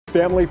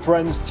Family,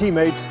 friends,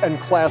 teammates, and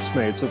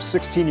classmates of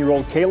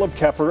 16-year-old Kaleb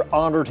Keffer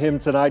honored him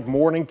tonight,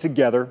 mourning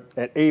together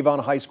at Avon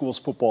High School's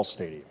football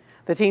stadium.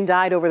 The teen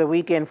died over the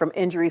weekend from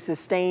injuries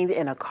sustained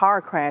in a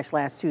car crash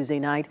last Tuesday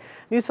night.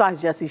 News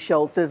 5's Jesse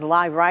Schultz is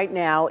live right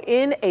now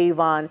in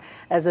Avon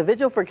as a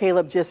vigil for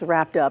Kaleb just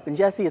wrapped up. And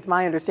Jesse, it's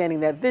my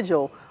understanding that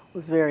vigil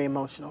was very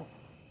emotional.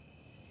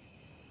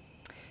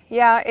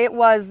 Yeah, it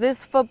was.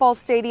 This football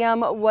stadium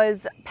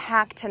was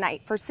packed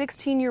tonight for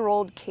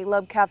 16-year-old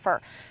Kaleb Keffer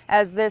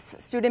as this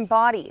student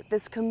body,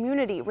 this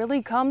community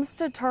really comes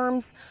to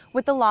terms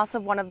with the loss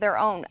of one of their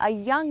own, a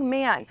young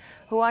man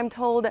who I'm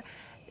told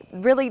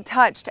really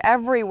touched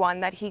everyone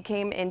that he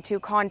came into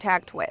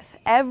contact with.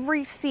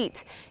 Every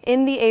seat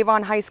in the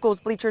Avon High School's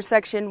bleacher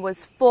section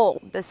was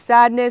full. The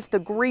sadness, the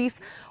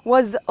grief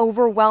was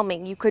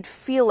overwhelming. You could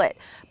feel it.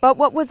 But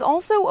what was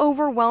also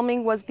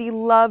overwhelming was the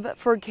love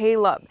for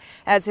Kaleb,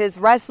 as his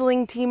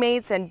wrestling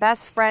teammates and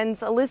best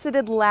friends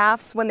elicited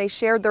laughs when they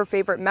shared their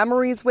favorite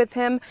memories with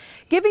him,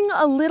 giving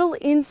a little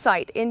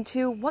insight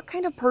into what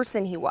kind of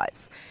person he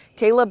was.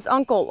 Kaleb's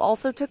uncle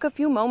also took a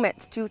few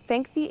moments to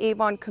thank the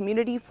Avon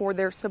community for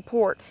their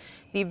support.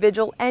 The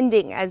vigil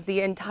ending as the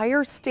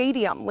entire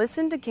stadium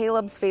listened to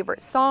Kaleb's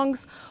favorite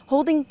songs,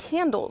 holding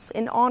candles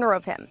in honor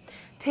of him.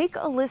 Take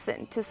a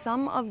listen to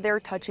some of their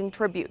touching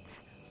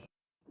tributes.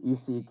 You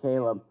see,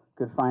 Kaleb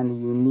could find a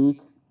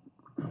unique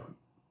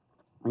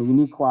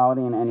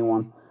quality in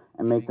anyone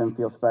and make them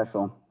feel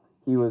special.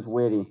 He was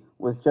witty,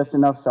 with just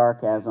enough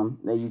sarcasm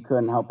that you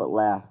couldn't help but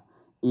laugh,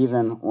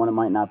 even when it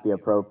might not be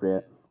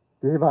appropriate.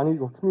 The Avon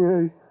Eagle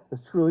community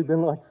has truly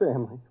been like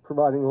family,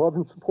 providing love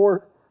and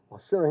support while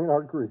sharing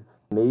our grief.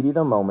 Maybe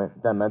the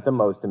moment that meant the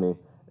most to me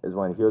is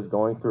when he was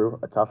going through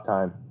a tough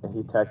time and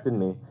he texted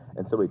me,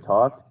 and so we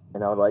talked,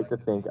 and I would like to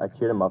think I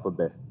cheered him up a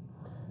bit.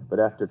 But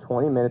after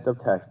 20 minutes of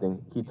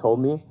texting, he told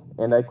me,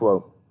 and I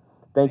quote,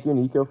 "Thank you,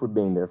 Nico, for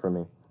being there for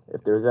me.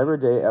 If there's ever a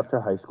day after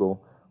high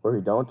school where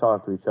we don't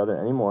talk to each other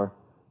anymore,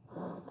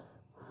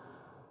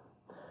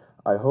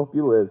 I hope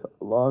you live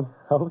a long,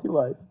 healthy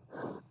life."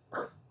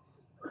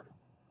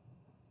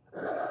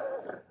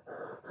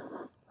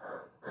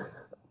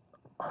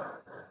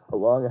 A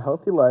long and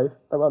healthy life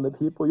around the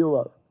people you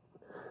love.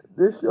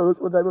 This shows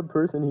what type of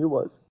person he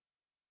was.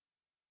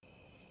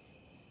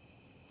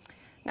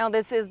 Now,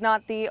 this is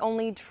not the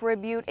only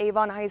tribute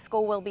Avon High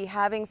School will be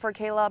having for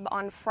Kaleb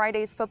on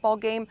Friday's football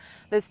game.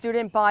 The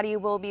student body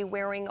will be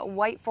wearing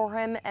white for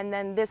him, and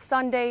then this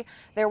Sunday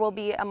there will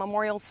be a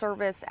memorial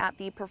service at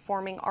the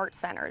Performing Arts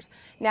Centers.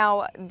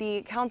 Now,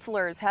 the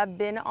counselors have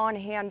been on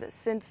hand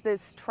since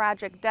this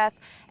tragic death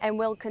and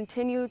will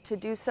continue to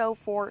do so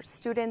for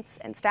students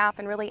and staff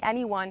and really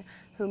anyone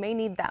who may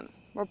need them.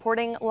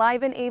 Reporting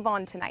live in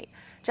Avon tonight,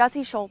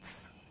 Jesse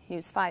Schultz,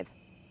 News 5.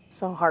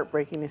 So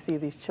heartbreaking to see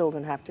these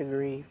children have to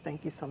grieve.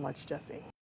 Thank you so much, Jesse.